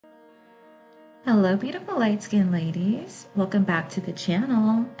Hello, beautiful light skinned ladies. Welcome back to the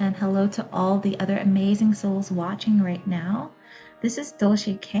channel, and hello to all the other amazing souls watching right now. This is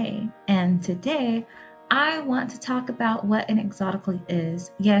DolceKay, and today I want to talk about what an exotical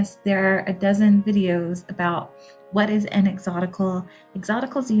is. Yes, there are a dozen videos about what is an exotical.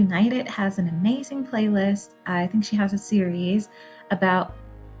 Exoticals United has an amazing playlist. I think she has a series about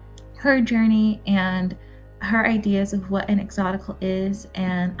her journey and her ideas of what an exotical is,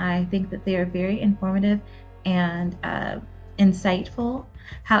 and I think that they are very informative and insightful.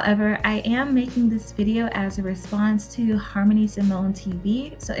 However, I am making this video as a response to Harmony Simone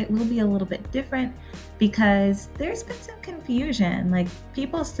TV, so it will be a little bit different because there's been some confusion. Like,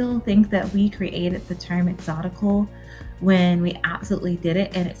 people still think that we created the term exotical when we absolutely did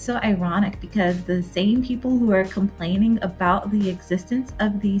it, and it's so ironic because the same people who are complaining about the existence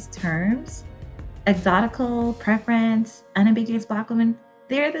of these terms, exotical, preference, unambiguous Black woman,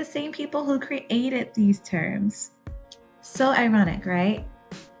 they're the same people who created these terms. So ironic, right?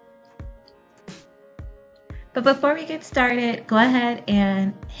 But before we get started, go ahead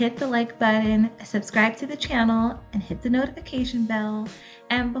and hit the like button, subscribe to the channel, and hit the notification bell.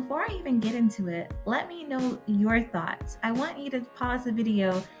 And before I even get into it, let me know your thoughts. I want you to pause the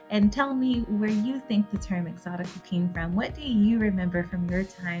video and tell me where you think the term exotical came from. What do you remember from your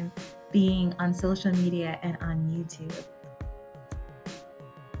time being on social media and on YouTube?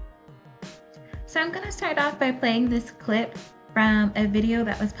 So I'm going to start off by playing this clip from a video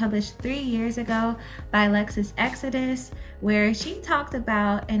that was published 3 years ago by Alexis Exodus, where she talked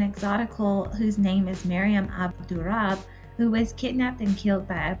about an exotical whose name is Miriam Abdurrab, who was kidnapped and killed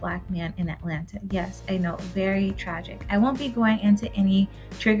by a Black man in Atlanta. Yes, I know, very tragic. I won't be going into any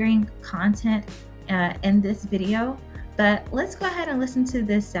triggering content in this video, but let's go ahead and listen to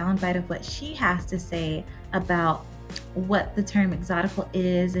this soundbite of what she has to say about what the term exotical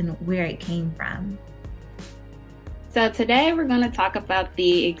is and where it came from. So today we're going to talk about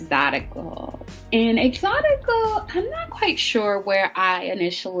the exotical. And exotical, I'm not quite sure where I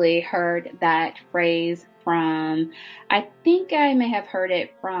initially heard that phrase from. I think I may have heard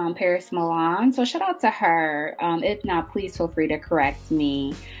it from Paris Milan. So shout out to her. If not, please feel free to correct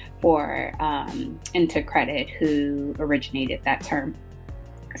me for and to credit who originated that term.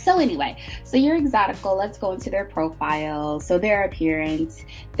 So anyway, so your exotical, let's go into their profile. So their appearance,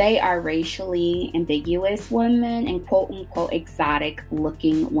 they are racially ambiguous women and quote unquote exotic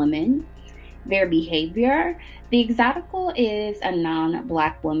looking women. Their behavior, the exotical is a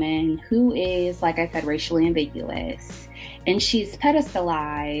non-Black woman who is, like I said, racially ambiguous. And she's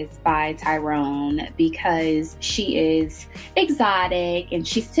pedestalized by Tyrone because she is exotic and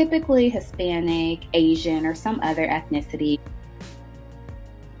she's typically Hispanic, Asian, or some other ethnicity.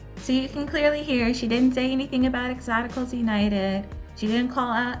 So you can clearly hear she didn't say anything about Exoticals United. She didn't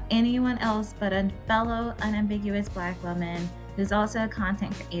call out anyone else but a fellow unambiguous Black woman who's also a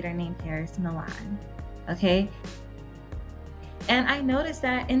content creator named Paris Milan. Okay? And I noticed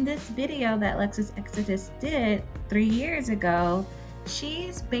that in this video that Alexis Exodus did 3 years ago,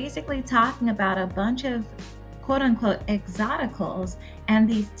 she's basically talking about a bunch of quote-unquote exoticals and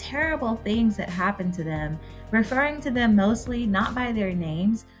these terrible things that happen to them, referring to them mostly not by their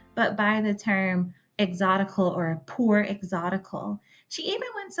names, but by the term exotical or a poor exotical. She even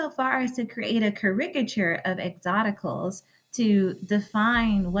went so far as to create a caricature of exoticals to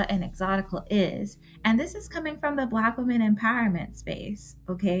define what an exotical is. And this is coming from the Black women empowerment space,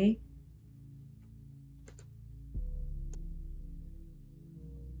 okay?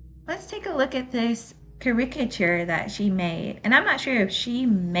 Let's take a look at this caricature that she made. And I'm not sure if she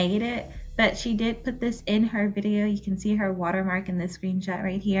made it, but she did put this in her video. You can see her watermark in this screenshot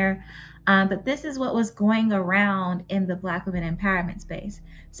right here. But this is what was going around in the Black women empowerment space.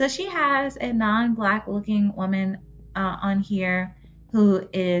 So she has a non-Black looking woman on here who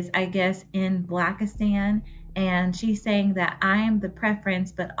is, I guess, in Blackistan. And she's saying that I am the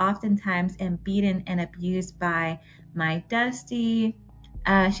preference, but oftentimes am beaten and abused by my Dusty.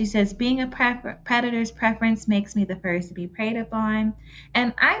 She says, being a predator's preference makes me the first to be preyed upon.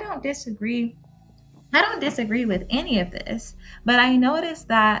 And I don't disagree with any of this, but I noticed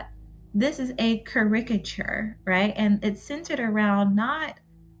that this is a caricature, right? And it's centered around not,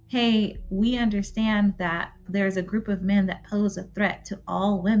 hey, we understand that there's a group of men that pose a threat to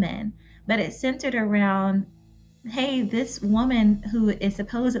all women, but it's centered around, hey, this woman who is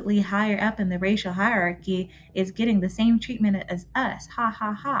supposedly higher up in the racial hierarchy is getting the same treatment as us. Ha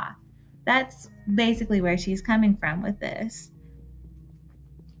ha ha. That's basically where she's coming from with this.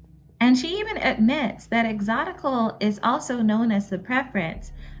 And she even admits that exotical is also known as the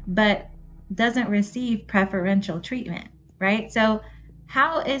preference, but doesn't receive preferential treatment, right? So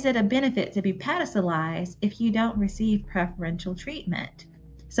How is it a benefit to be pedestalized if you don't receive preferential treatment?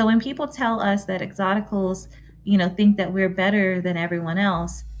 So when people tell us that exoticals, think that we're better than everyone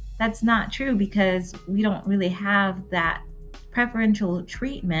else, that's not true, because we don't really have that preferential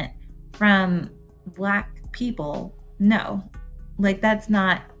treatment from Black people. No, like that's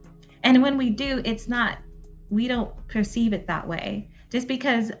not. And when we do, it's not, we don't perceive it that way. Just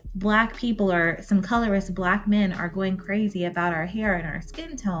because Black people or some colorist Black men are going crazy about our hair and our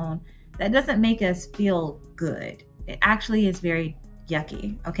skin tone, that doesn't make us feel good. It actually is very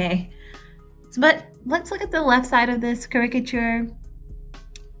yucky, okay? But let's look at the left side of this caricature.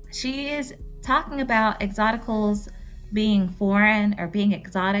 She is talking about exoticals being foreign or being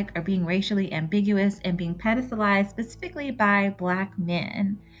exotic or being racially ambiguous and being pedestalized specifically by Black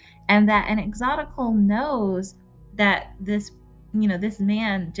men. And that an exotical knows that this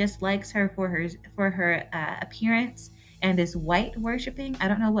man just likes her for her appearance and is white worshiping. I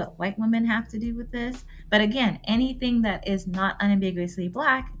don't know what white women have to do with this, but again, anything that is not unambiguously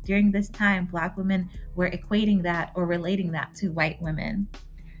Black, during this time, Black women were equating that or relating that to white women.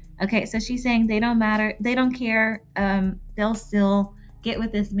 Okay, so she's saying they don't matter, they don't care. They'll still get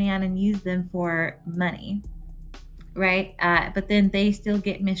with this man and use them for money, right? But then they still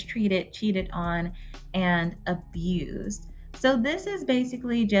get mistreated, cheated on, and abused. So this is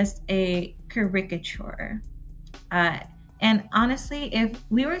basically just a caricature. And honestly, if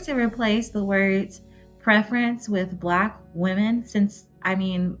we were to replace the words preference with Black women, since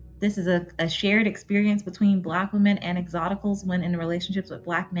this is a shared experience between Black women and exoticals when in relationships with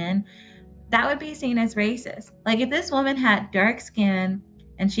Black men, that would be seen as racist. Like if this woman had dark skin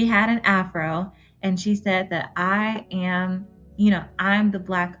and she had an afro and she said that I'm the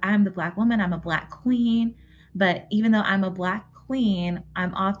Black woman, I'm a Black queen, but even though I'm a Black queen,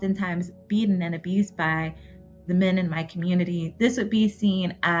 I'm oftentimes beaten and abused by the men in my community, this would be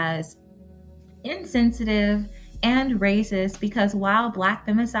seen as insensitive and racist, because while Black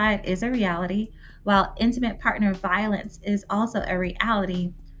femicide is a reality, while intimate partner violence is also a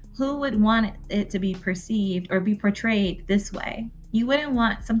reality, who would want it to be perceived or be portrayed this way? You wouldn't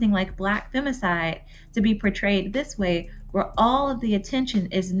want something like Black femicide to be portrayed this way, where all of the attention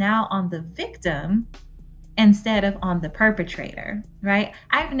is now on the victim instead of on the perpetrator, right?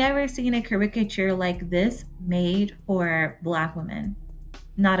 I've never seen a caricature like this made for Black women.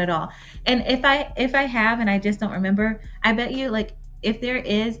 Not at all. And if I have and I just don't remember, I bet you, like, if there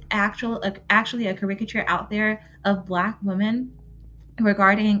is actually a caricature out there of Black women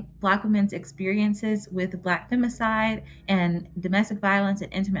regarding Black women's experiences with Black femicide and domestic violence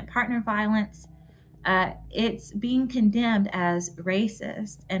and intimate partner violence, it's being condemned as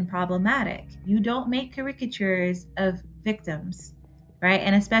racist and problematic. You don't make caricatures of victims, right?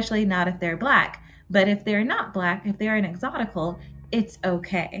 And especially not if they're Black. But if they're not Black, if they're an exotical, it's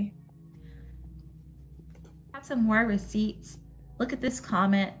okay. I have some more receipts. Look at this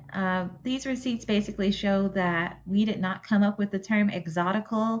comment. These receipts basically show that we did not come up with the term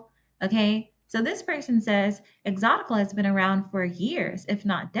exotical, okay? So this person says, exotical has been around for years, if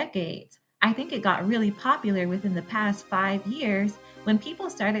not decades. I think it got really popular within the past 5 years when people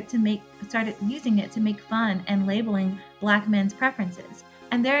started using it to make fun and labeling Black men's preferences.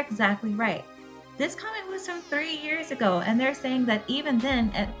 And they're exactly right. This comment was from 3 years ago, and they're saying that even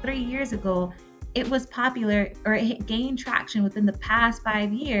then, at 3 years ago, it was popular, or it gained traction within the past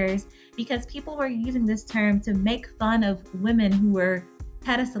 5 years because people were using this term to make fun of women who were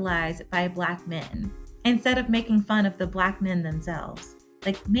pedestalized by Black men instead of making fun of the Black men themselves.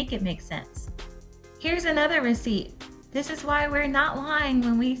 Like, make it make sense. Here's another receipt. This is why we're not lying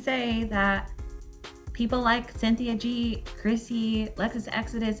when we say that people like Cynthia G, Chrissy, Lexus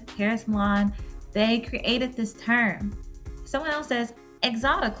Exodus, Paris Milan, they created this term. Someone else says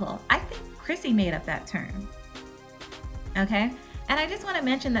exotical. I think Chrissy made up that term. Okay? And I just want to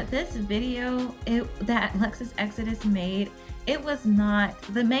mention that this video that Lexus Exodus made, it was not,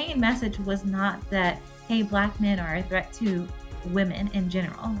 the main message was not that, hey, Black men are a threat to women in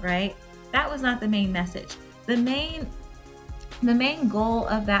general, right? That was not the main message. The main goal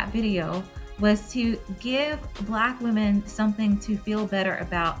of that video was to give Black women something to feel better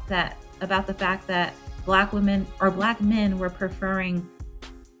about the fact that Black women or Black men were preferring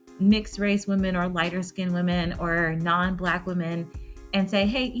mixed race women or lighter skinned women or non-Black women, and say,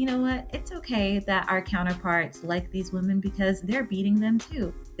 hey, you know what? It's okay that our counterparts like these women because they're beating them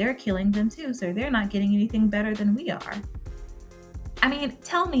too. They're killing them too. So they're not getting anything better than we are. I mean,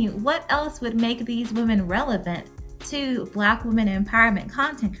 tell me what else would make these women relevant to Black women empowerment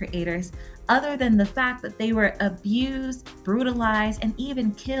content creators other than the fact that they were abused, brutalized, and even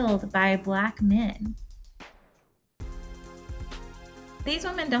killed by Black men? these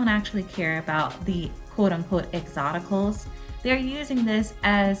women don't actually care about the quote-unquote exoticals. They're using this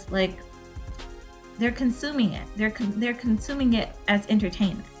as like, they're consuming it. They're consuming it as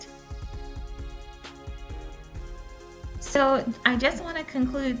entertainment. So I just want to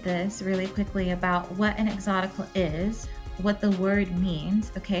conclude this really quickly about what an exotical is, what the word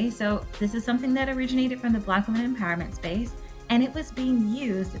means. Okay, so this is something that originated from the Black women empowerment space, and it was being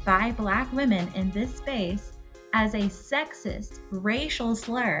used by Black women in this space as a sexist racial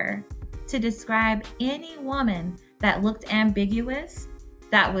slur to describe any woman that looked ambiguous,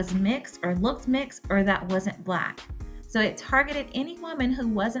 that was mixed or looked mixed, or that wasn't Black. So it targeted any woman who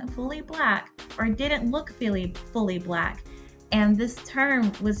wasn't fully Black or didn't look fully Black. And this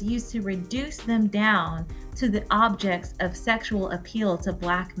term was used to reduce them down to the objects of sexual appeal to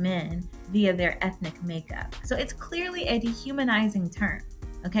Black men via their ethnic makeup. So it's clearly a dehumanizing term,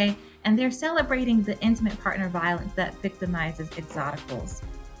 okay? And they're celebrating the intimate partner violence that victimizes exoticals.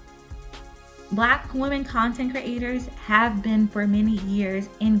 Black women content creators have been for many years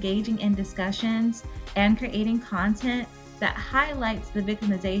engaging in discussions and creating content that highlights the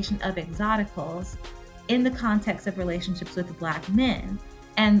victimization of exoticals in the context of relationships with Black men.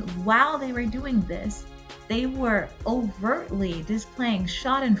 And while they were doing this, they were overtly displaying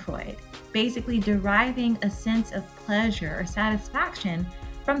schadenfreude, basically deriving a sense of pleasure or satisfaction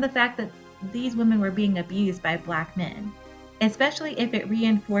from the fact that these women were being abused by Black men, especially if it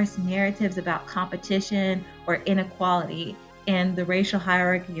reinforced narratives about competition or inequality in the racial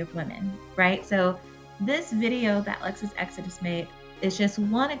hierarchy of women, right? So this video that Lexus Exodus made is just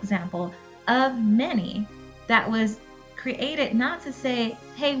one example of many that was created not to say,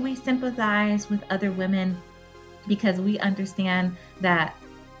 hey, we sympathize with other women because we understand that,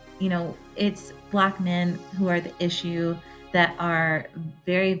 you know, it's Black men who are the issue, that are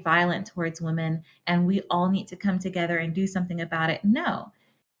very violent towards women, and we all need to come together and do something about it. No.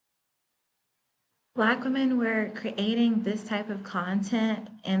 Black women were creating this type of content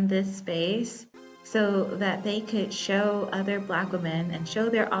in this space so that they could show other Black women and show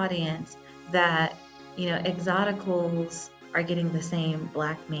their audience that, you know, exoticals are getting the same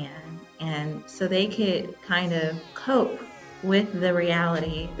Black man. And so they could kind of cope with the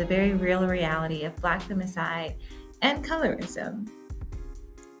reality, the very real reality of Black femicide and colorism.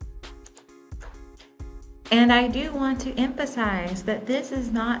 And I do want to emphasize that this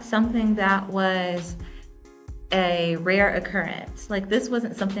is not something that was a rare occurrence. Like, this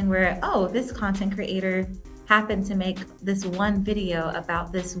wasn't something where, oh, this content creator happened to make this one video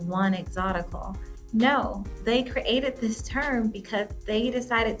about this one exotical. No, they created this term because they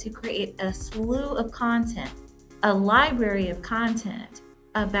decided to create a slew of content, a library of content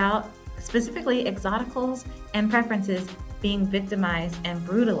about specifically exoticals and preferences being victimized and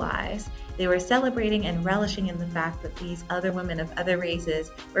brutalized. They were celebrating and relishing in the fact that these other women of other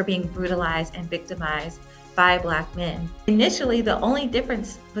races were being brutalized and victimized by Black men. Initially, the only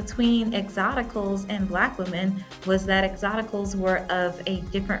difference between exoticals and Black women was that exoticals were of a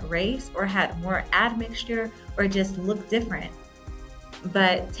different race or had more admixture or just looked different.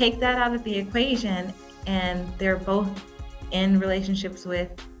 But take that out of the equation and they're both in relationships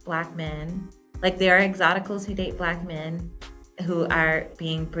with Black men. Like, there are exoticals who date Black men who are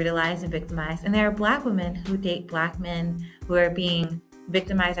being brutalized and victimized, and there are Black women who date Black men who are being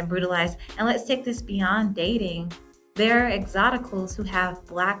victimized and brutalized. And let's take this beyond dating. There are exoticals who have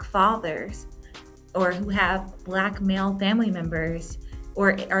Black fathers or who have Black male family members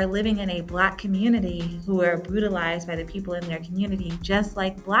or are living in a Black community who are brutalized by the people in their community, just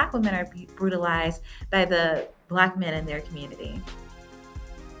like Black women are brutalized by the Black men in their community.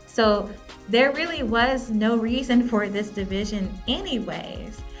 So there really was no reason for this division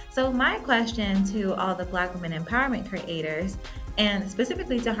anyways. So my question to all the Black women empowerment creators, and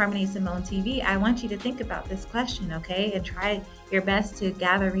specifically to Harmony Simone TV, I want you to think about this question, okay? And try your best to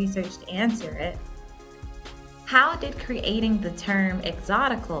gather research to answer it. How did creating the term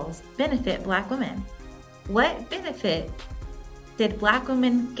exoticals benefit Black women? What benefit did Black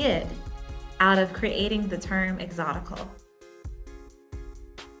women get out of creating the term exotical?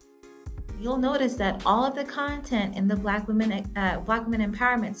 You'll notice that all of the content in the Black women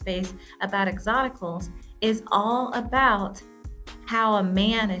empowerment space about exoticals is all about how a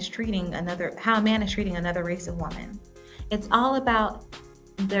man is treating another race of woman. It's all about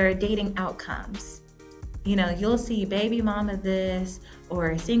their dating outcomes. You know, you'll see baby mama this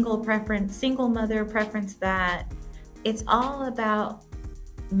or single mother preference that. It's all about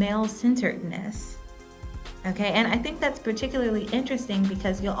male-centeredness. Okay, and I think that's particularly interesting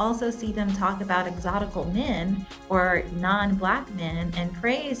because you'll also see them talk about exotical men or non-Black men and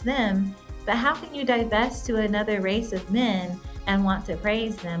praise them, but how can you divest to another race of men and want to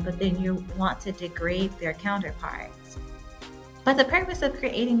praise them, but then you want to degrade their counterparts. But the purpose of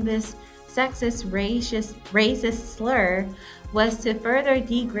creating this sexist, racist slur was to further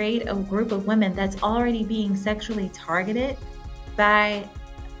degrade a group of women that's already being sexually targeted by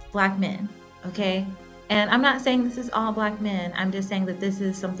Black men, okay? And I'm not saying this is all Black men. I'm just saying that this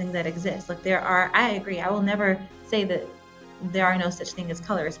is something that exists. Like I agree. I will never say that there are no such thing as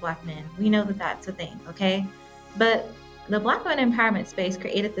colorist Black men. We know that that's a thing, okay? But the Black women empowerment space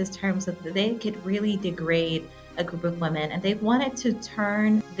created this term so that they could really degrade a group of women, and they wanted to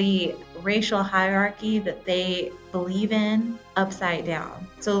turn the racial hierarchy that they believe in upside down.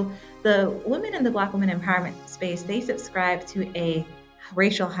 So the women in the Black women empowerment space, they subscribe to a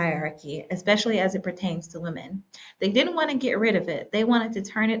racial hierarchy, especially as it pertains to women. They didn't want to get rid of it. They wanted to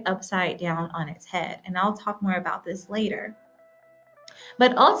turn it upside down on its head. And I'll talk more about this later.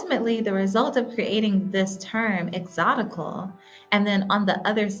 But ultimately, the result of creating this term, exotical, and then on the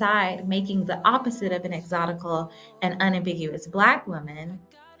other side, making the opposite of an exotical an unambiguous Black woman,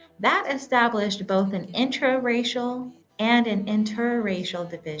 that established both an intraracial and an interracial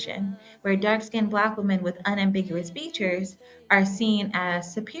division, where dark-skinned Black women with unambiguous features are seen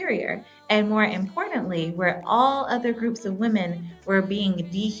as superior, and more importantly, where all other groups of women were being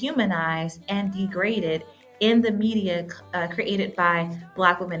dehumanized and degraded in the media created by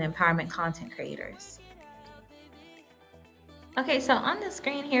Black women empowerment content creators. Okay, so on the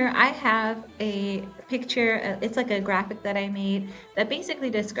screen here, I have a picture, it's like a graphic that I made that basically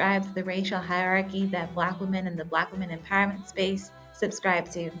describes the racial hierarchy that Black women in the Black women empowerment space subscribe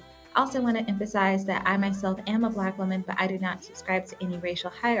to. I also want to emphasize that I myself am a Black woman, but I do not subscribe to any racial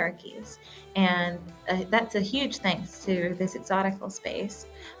hierarchies. And that's a huge thanks to this exotical space.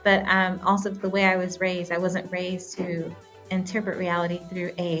 But also the way I was raised, I wasn't raised to interpret reality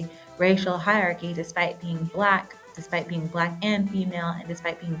through a racial hierarchy despite being Black and female, and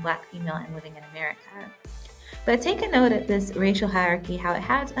despite being Black, female, and living in America. But take a note of this racial hierarchy, how it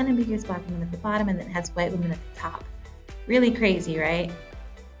has unambiguous Black women at the bottom and then it has white women at the top. Really crazy, right?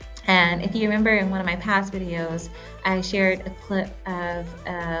 And if you remember in one of my past videos, I shared a clip of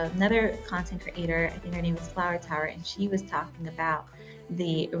another content creator, I think her name was Flower Tower, and she was talking about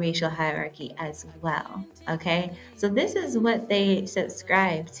the racial hierarchy as well, okay? So this is what they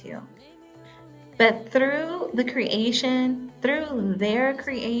subscribe to. But through their creation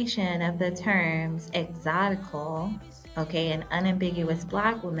of the terms exotical, okay, and unambiguous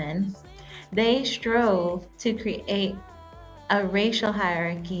Black woman, they strove to create a racial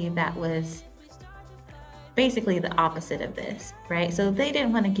hierarchy that was basically the opposite of this, right? So they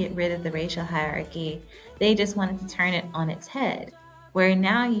didn't want to get rid of the racial hierarchy. They just wanted to turn it on its head, where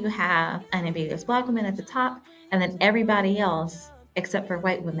now you have unambiguous Black women at the top, and then everybody else, except for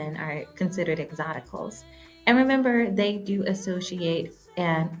white women, are considered exoticals. And remember, they do associate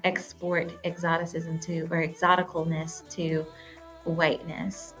and export exoticism to, or exoticalness to,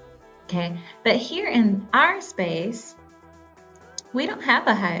 whiteness, okay? But here in our space, we don't have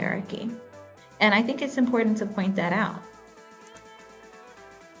a hierarchy. And I think it's important to point that out.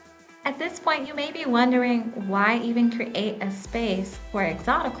 At this point, you may be wondering why even create a space for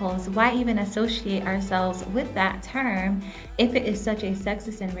exoticals? Why even associate ourselves with that term if it is such a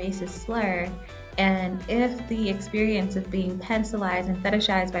sexist and racist slur? And if the experience of being pedestalized and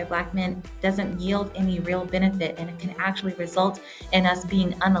fetishized by Black men doesn't yield any real benefit and it can actually result in us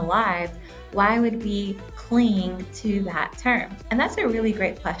being unalived, why would we cling to that term? And that's a really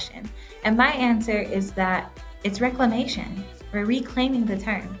great question. And my answer is that it's reclamation. We're reclaiming the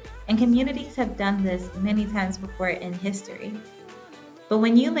term. And communities have done this many times before in history. But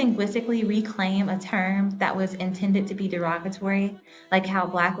when you linguistically reclaim a term that was intended to be derogatory, like how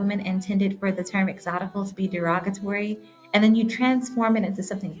Black women intended for the term exotical to be derogatory, and then you transform it into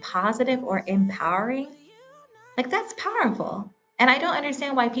something positive or empowering, like that's powerful. And I don't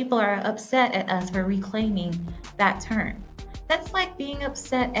understand why people are upset at us for reclaiming that term. That's like being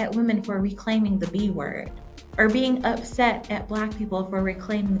upset at women for reclaiming the B word, or being upset at Black people for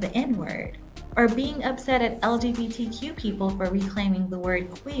reclaiming the N word, or being upset at LGBTQ people for reclaiming the word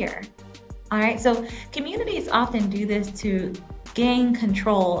queer. All right, so communities often do this to gain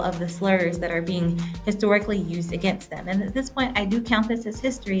control of the slurs that are being historically used against them. And at this point, I do count this as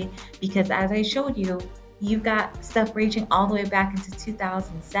history because, as I showed you, you've got stuff reaching all the way back into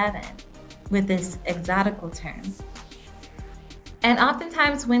 2007 with this exotical term. And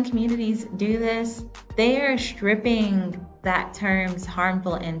oftentimes when communities do this, they are stripping that term's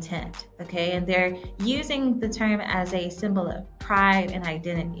harmful intent, okay? And they're using the term as a symbol of pride and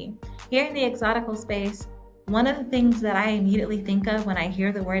identity. Here in the exotical space, one of the things that I immediately think of when I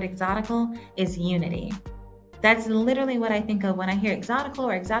hear the word exotical is unity. That's literally what I think of when I hear Exotical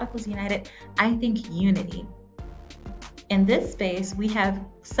or Exoticals United. I think unity. In this space, we have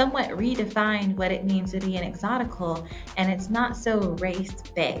somewhat redefined what it means to be an exotical, and it's not so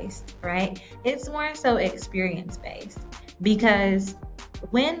race-based, right? It's more so experience-based, because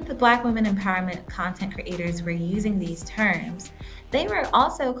when the Black women empowerment content creators were using these terms, they were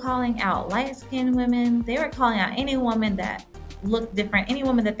also calling out light-skinned women. They were calling out any woman that looked different, any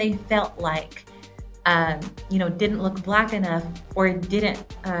woman that they felt like didn't look Black enough or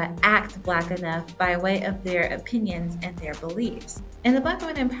didn't act Black enough by way of their opinions and their beliefs. In the Black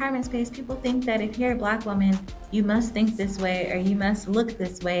women empowerment space, people think that if you're a Black woman, you must think this way or you must look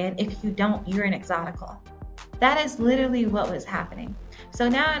this way, and if you don't, you're an exotical. That is literally what was happening. So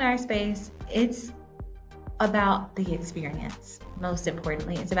now in our space, it's about the experience. Most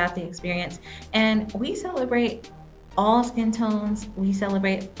importantly, it's about the experience. And we celebrate all skin tones, we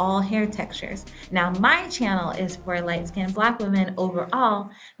celebrate all hair textures. Now, my channel is for light-skinned Black women overall,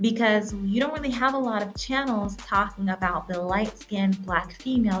 because you don't really have a lot of channels talking about the light-skinned Black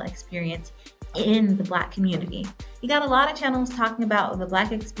female experience in the Black community. You got a lot of channels talking about the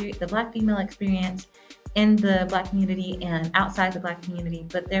Black female experience in the Black community and outside the Black community,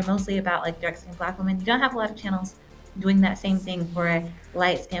 but they're mostly about like dark-skinned Black women. You don't have a lot of channels doing that same thing for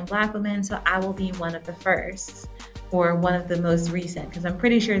light-skinned Black women, so I will be one of the first, or one of the most recent, because I'm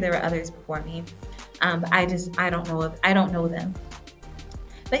pretty sure there were others before me. I don't know them.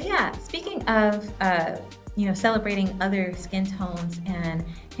 But yeah, speaking of celebrating other skin tones and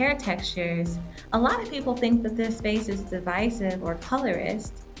hair textures, a lot of people think that this space is divisive or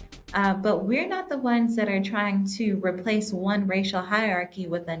colorist, but we're not the ones that are trying to replace one racial hierarchy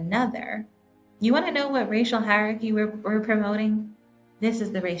with another. You want to know what racial hierarchy we're promoting? This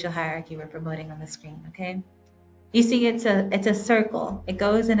is the racial hierarchy we're promoting on the screen, okay? You see, it's a circle. It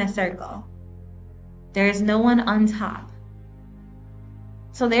goes in a circle. There is no one on top.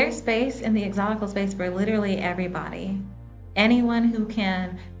 So there's space in the exotical space for literally everybody. Anyone who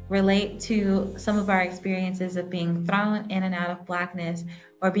can relate to some of our experiences of being thrown in and out of Blackness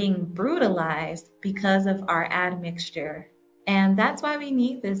or being brutalized because of our admixture. And that's why we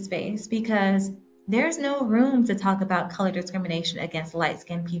need this space, because there's no room to talk about color discrimination against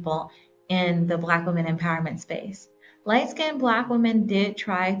light-skinned people in the Black women empowerment space. Light-skinned Black women did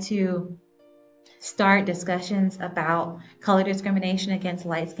try to start discussions about color discrimination against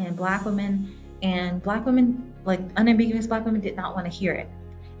light-skinned Black women, and Black women, like unambiguous Black women, did not want to hear it.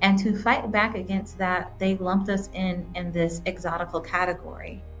 And to fight back against that, they lumped us in this exotical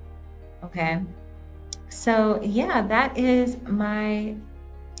category. Okay, so yeah, that is my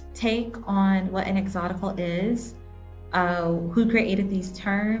take on what an exotical is, who created these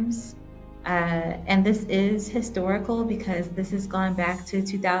terms. And this is historical because this has gone back to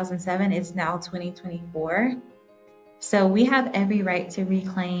 2007. It's now 2024. So we have every right to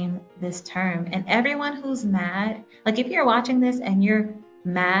reclaim this term. And everyone who's mad, like if you're watching this and you're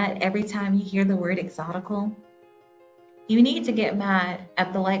mad every time you hear the word exotical, you need to get mad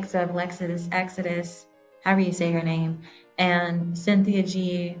at the likes of Exodus, however you say her name, and Cynthia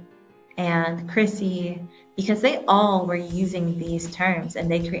G, and Chrissy, because they all were using these terms and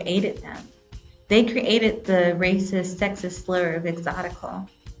they created them. They created the racist, sexist slur of exotical.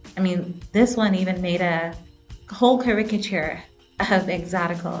 I mean, this one even made a whole caricature of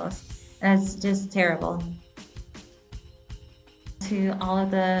exoticals. That's just terrible. To all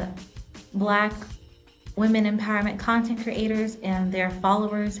of the Black women empowerment content creators and their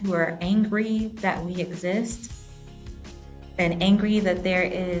followers who are angry that we exist and angry that there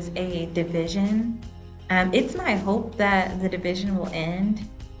is a division. It's my hope that the division will end,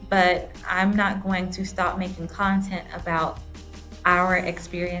 but I'm not going to stop making content about our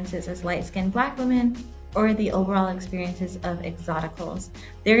experiences as light-skinned Black women or the overall experiences of exoticals.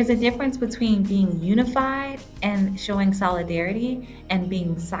 There is a difference between being unified and showing solidarity and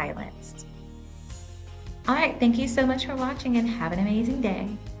being silenced. All right, thank you so much for watching and have an amazing day.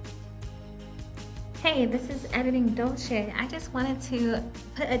 Hey, this is Editing DolceKay. I just wanted to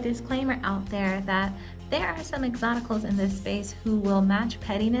put a disclaimer out there that there are some exoticals in this space who will match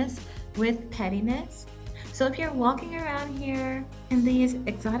pettiness with pettiness. So if you're walking around here in these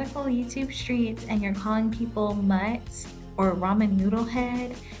exotical YouTube streets and you're calling people mutts or ramen noodle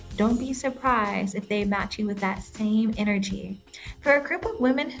head, don't be surprised if they match you with that same energy. For a group of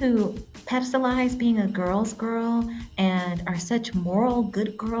women who pedestalize being a girl's girl and are such moral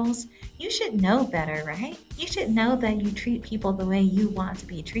good girls, you should know better, right? You should know that you treat people the way you want to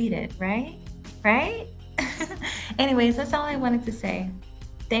be treated, right? Right? Anyways, that's all I wanted to say.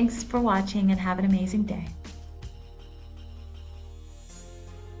 Thanks for watching and have an amazing day.